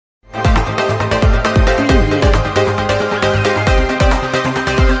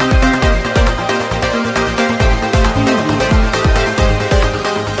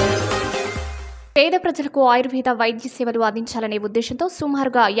ప్రజలకు ఆయుర్వేద వైద్య సేవలు అందించాలనే ఉద్దేశంతో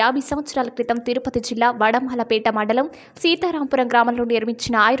సుమారుగా 50 సంవత్సరాల క్రితం తిరుపతి జిల్లా వడమలపేట మండలం సీతారాంపురం గ్రామంలో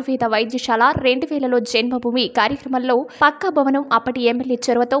నిర్మించిన ఆయుర్వేద వైద్యశాల 2000లో జన్మభూమి కార్యక్రమంలో పక్కా భవనం అప్పటి ఎమ్మెల్యే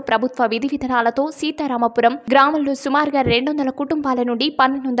చొరవతో ప్రభుత్వ విధి విధానాలతో సీతారామపురం గ్రామంలో సుమారుగా 200 కుటుంబాల నుండి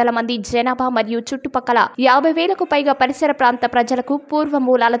 1200 మంది జనాభా మరియు చుట్టుపక్కల 50,000కు పైగా పరిసర ప్రాంత ప్రజలకు పూర్వ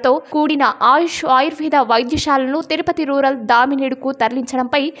మూలాలతో కూడిన ఆయుర్వేద వైద్యశాలను తిరుపతి రూరల్ దామినేడుకు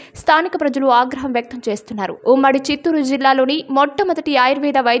తరలించడంపై స్థానిక ప్రజలు ఆగ్రహం వ్యక్తం చేస్తున్నారు. ఉమ్మడి చిత్తూరు జిల్లాలోని మొట్టమొదటి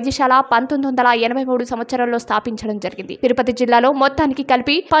ఆయుర్వేద వైద్యశాల 1983 సంవత్సరంలో స్థాపించడం జరిగింది. తిరుపతి జిల్లాలో మొత్తానికి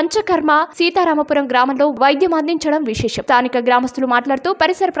కలిపి పంచకర్మ సీతారామపురం గ్రామంలో వైద్యం అందించడం విశేషం. స్థానిక గ్రామస్తులు మాట్లాడుతూ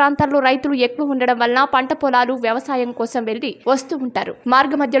పరిసర ప్రాంతాల్లో రైతులు ఎక్కువ ఉండడం వలన పంట పొలాలు వ్యవసాయం కోసం వెళ్లి వస్తూ ఉంటారు.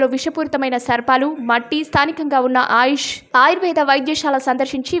 మార్గ మధ్యలో విషపూరితమైన సర్పాలు మట్టి స్థానికంగా ఉన్న ఆయుర్వేద వైద్యశాల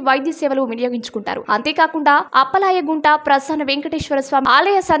సందర్శించి వైద్య సేవలు వినియోగించుకుంటారు. అంతేకాకుండా అప్పలాయగుంట ప్రసన్న వెంకటేశ్వర స్వామి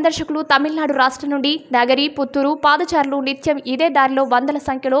ఆలయ సందర్శకులు తమిళనాడు రాష్ట్రం నుండి నగరి పుత్తూరు పాదచారులు నిత్యం ఇదే దారిలో వందల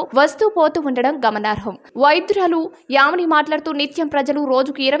సంఖ్యలో వస్తూ పోతూ ఉండడం గమనార్హం. వైద్యురాలు యామిని మాట్లాడుతూ నిత్యం ప్రజలు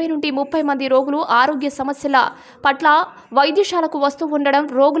రోజుకు 20 నుండి 30 మంది రోగులు ఆరోగ్య సమస్యల పట్ల వైద్యశాలకు వస్తూ ఉండడం,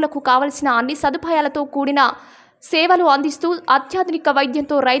 రోగులకు కావలసిన అన్ని సదుపాయాలతో కూడిన సేవలు అందిస్తూ అత్యాధునిక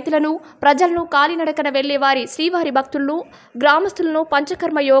వైద్యంతో రైతులను ప్రజలను కాలినడకన వెళ్లే వారి శ్రీవారి భక్తులను గ్రామస్తులను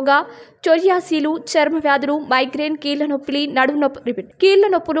పంచకర్మ యోగా చొర్యాసీలు చర్మ వ్యాధులు మైగ్రేన్ కీళ్ల నొప్పులు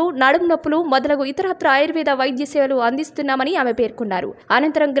నడుము నొప్పులు మొదలగు ఇతరత్ర ఆయుర్వేద వైద్య సేవలు అందిస్తున్నామని ఆమె పేర్కొన్నారు.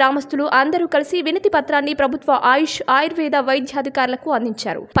 అనంతరం గ్రామస్తులు అందరూ కలిసి వినతి పత్రాన్ని ప్రభుత్వ ఆయుర్వేద వైద్యాధికారులకు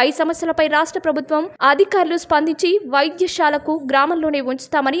అందించారు. పై సమస్యలపై రాష్ట్ర ప్రభుత్వం అధికారులు స్పందించి వైద్యశాలకు గ్రామంలోనే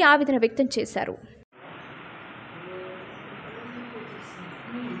ఉంచుతామని ఆవేదన వ్యక్తం చేశారు.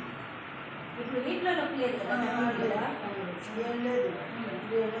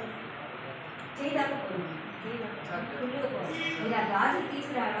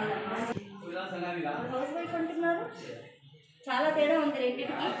 చాలా తేడా ఉంది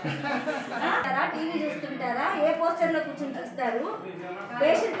రెండింటికి. టీవీ చూస్తుంటారా, ఏ పోస్టర్ లో కూర్చొని చూస్తారు,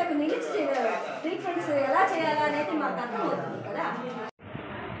 పేషెంట్లకు నిలిచి ట్రీట్మెంట్స్ ఎలా చేయాలా అనేది మాకు అర్థం అవుతుంది కదా.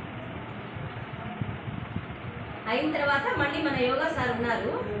 అయిన తర్వాత మళ్ళీ మన యోగా సార్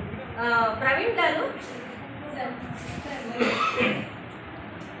ఉన్నారు, ప్రవీణ్ గారు.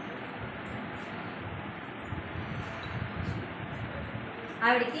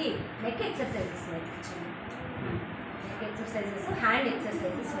 ఆవిడకి నెక్ ఎక్సర్సైజెస్ నేర్పించాను, నెక్ ఎక్సర్సైజెస్ హ్యాండ్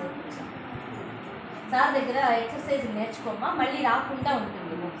ఎక్సర్సైజెస్ నేర్పించాను. సార్ దగ్గర ఎక్సర్సైజ్ నేర్చుకోమా, మళ్ళీ రాకుండా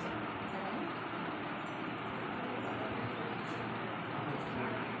ఉంటుంది.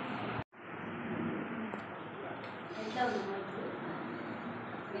 ఎట్లా ఉన్నావు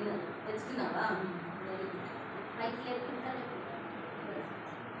తెచ్చుకున్నావా?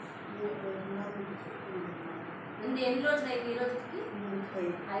 ఎన్ని రోజులు అయింది? ఈ రోజుకి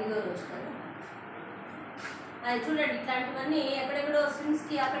 5వ రోజు కదా. అది చూడండి, ఇట్లాంటివన్నీ ఎక్కడెక్కడో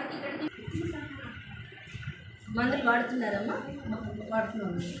స్విమ్స్కి అక్కడికి ఇక్కడికి మందులు వాడుతున్నారమ్మా?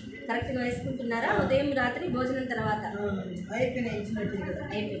 వాడుతున్నాం. కరెక్ట్గా వేసుకుంటున్నారా? ఉదయం రాత్రి భోజనం తర్వాత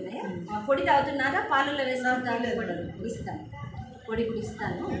అయిపోయినాయా? పొడి తాగుతున్నారా? పాలల్లో వేసుకుంటాను. పొడి ఇస్తాను, పొడి కూడా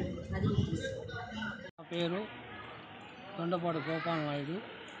ఇస్తాను. అది నా పేరు దొండపాడు గోపాల నాయుడు.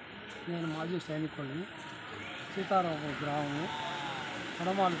 నేను మాజీ సైనికుడిని. సీతారామపురం గ్రామము,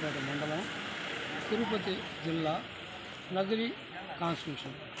 వడమాలపేట మండలం, తిరుపతి జిల్లా, నగరి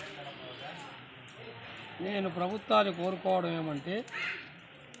కాన్స్టిట్యూషన్. నేను ప్రభుత్వాన్ని కోరుకోవడం ఏమంటే,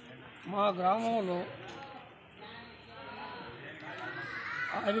 మా గ్రామంలో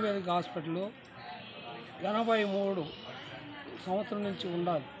ఆయుర్వేదిక్ హాస్పిటల్ 83 సంవత్సరం నుంచి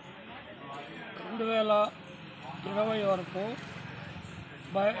ఉండాలి. 2020 వరకు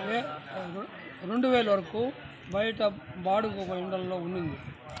 2000 వరకు బయట బాడుగ ఇండల్లో ఉండింది.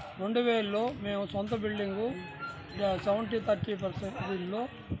 2000లో మేము సొంత బిల్డింగు 70-30% బిల్లులో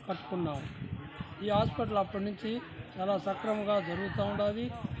కట్టుకున్నాము. ఈ హాస్పిటల్ అప్పటి నుంచి చాలా సక్రమంగా జరుగుతూ ఉండాలి.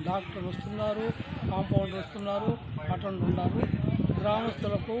 డాక్టర్ వస్తున్నారు, కాంపౌండర్ వస్తున్నారు, అటెండర్ ఉన్నారు.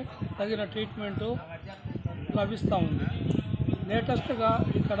 గ్రామస్తులకు తగిన ట్రీట్మెంటు లభిస్తూ ఉంది. లేటెస్ట్గా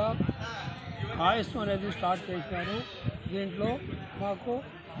ఇక్కడ ఆయుష్ అనేది స్టార్ట్ చేశారు. దీంట్లో మాకు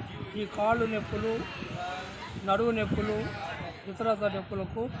ఈ కాళ్ళు నొప్పులు, నడువు నొప్పులు, ఇతరత్ర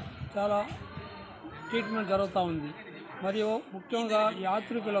నొప్పులకు చాలా ట్రీట్మెంట్ జరుగుతూ ఉంది. మరియు ముఖ్యంగా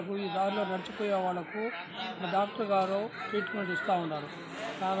యాత్రికులకు, ఈ దారిలో నడిచిపోయే వాళ్ళకు డాక్టర్ గారు ట్రీట్మెంట్ ఇస్తూ ఉన్నారు.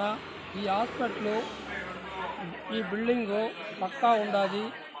 కాగా ఈ హాస్పిటల్, ఈ బిల్డింగు పక్కా ఉండాలి,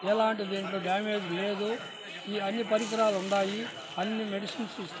 ఎలాంటి దీంట్లో డ్యామేజ్ లేదు, ఈ అన్ని పరికరాలు ఉన్నాయి, అన్ని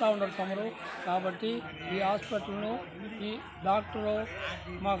మెడిసిన్స్ ఇస్తూ ఉన్నారు తమరు. కాబట్టి ఈ హాస్పిటల్ను ఈ డాక్టరు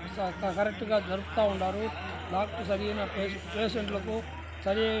మాకు కరెక్ట్గా జరుపుతూ ఉన్నారు. డాక్టర్ సరైన పేషెంట్లకు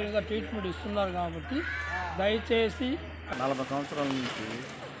సరిగా ట్రీట్మెంట్ ఇస్తున్నారు కాబట్టి దయచేసి 40 సంవత్సరాల నుంచి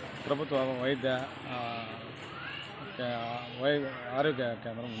ప్రభుత్వ ఆరోగ్య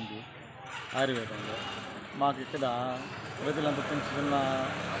కేంద్రం ఉంది ఆయుర్వేదంలో. మాకు ఇక్కడ ప్రజలంతా చిన్న చిన్న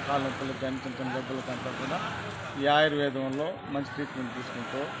కాళ్ళ నొప్పులకు కానీ చిన్న చిన్న జబ్బులకంతా కూడా ఈ ఆయుర్వేదంలో మంచి ట్రీట్మెంట్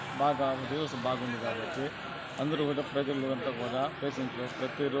తీసుకుంటూ చికిత్స బాగుంది కాబట్టి అందరూ కూడా ప్రజలు అంతా కూడా పేషెంట్లు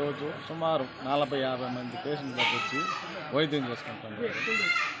ప్రతిరోజు సుమారు 40-50 మంది పేషెంట్లకు వచ్చి వైద్యం చేసుకుంటున్నారు.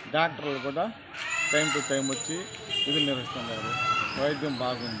 డాక్టర్లు కూడా టైం టు టైం వచ్చి విధులు నిర్వహిస్తున్నారు. వైద్యం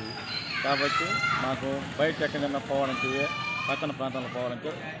బాగుంది కాబట్టి మాకు బయట ఎక్కడైనా పోవాలంటే పక్కన ప్రాంతాలకు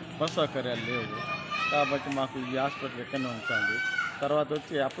పోవాలంటే బస్సు సౌకర్యాలు లేవు కాబట్టి మాకు ఈ హాస్పిటల్ ఎక్కడనే ఉంచాలి. తర్వాత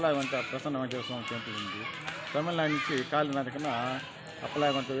వచ్చి అప్లాయమంట ప్రసన్న వెంకటేశ్వర స్వామి టెంపుల్ ఉంది. తమిళనాడు నుంచి కాలినడకన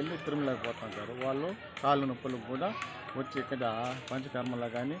అప్లాయమంట వెళ్ళి తిరుమలకి పోతుంటారు. వాళ్ళు కాళ్ళు నొప్పులకు కూడా వచ్చి ఇక్కడ పంచకర్మలా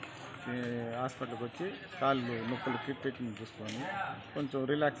కానీ హాస్పిటల్కి వచ్చి కాళ్ళు నొప్పులకి ట్రీట్మెంట్ తీసుకొని కొంచెం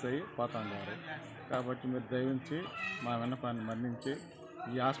రిలాక్స్ అయ్యి పోతున్నారు. కాబట్టి మీరు దయవించి మా విన్నపాన్ని మన్నించి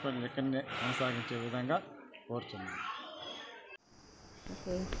ఈ హాస్పిటల్ ఎక్కడనే కొనసాగించే విధంగా కోరుతున్నాను.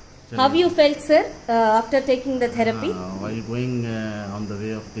 Okay. How you felt, sir, after taking the therapy? While going on the way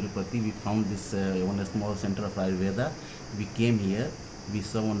of Tirupati, we found this one small center of Ayurveda. We came here. We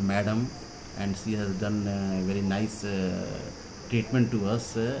saw one madam, and she has done very nice treatment to us.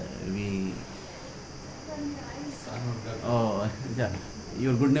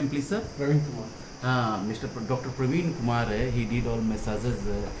 Your good name, please, sir? Praveen Kumar. Dr. Praveen Kumar. He did all massages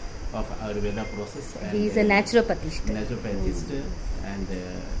of Ayurveda process. He is a naturopathist. Naturopathist, and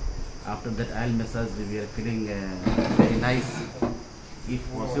after that oil massage we are feeling very nice. If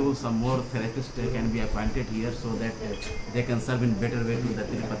possible, some more therapists can be appointed here so that they can serve in better way to the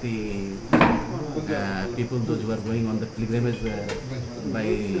Tirupati people, those who are going on the pilgrimage by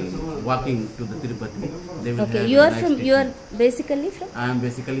walking to the Tirupati. They will Okay, have you a are nice from. treatment. You are basically from. I am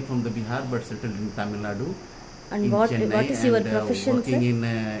basically from the Bihar, but settled in Tamil Nadu. And in what Chennai, is your and, profession, working sir? in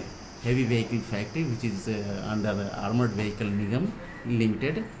heavy vehicle factory, which is under Armored Vehicle Nigam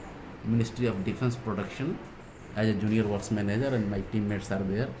Limited, Ministry of Defence Production, as a junior works manager, and my teammates are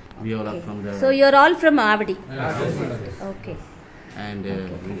there. We all are from the. So you are all from Avadi. Okay. And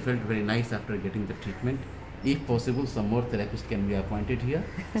we felt very nice after getting the treatment. If possible, some more therapists can be appointed here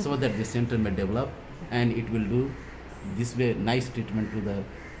so that the center may develop and it will do this way nice treatment to the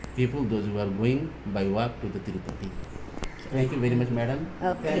people, those who are going by walk to the Tirupati. Thank you very much, madam.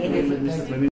 Okay. Thank you very much, Mr. Praveen.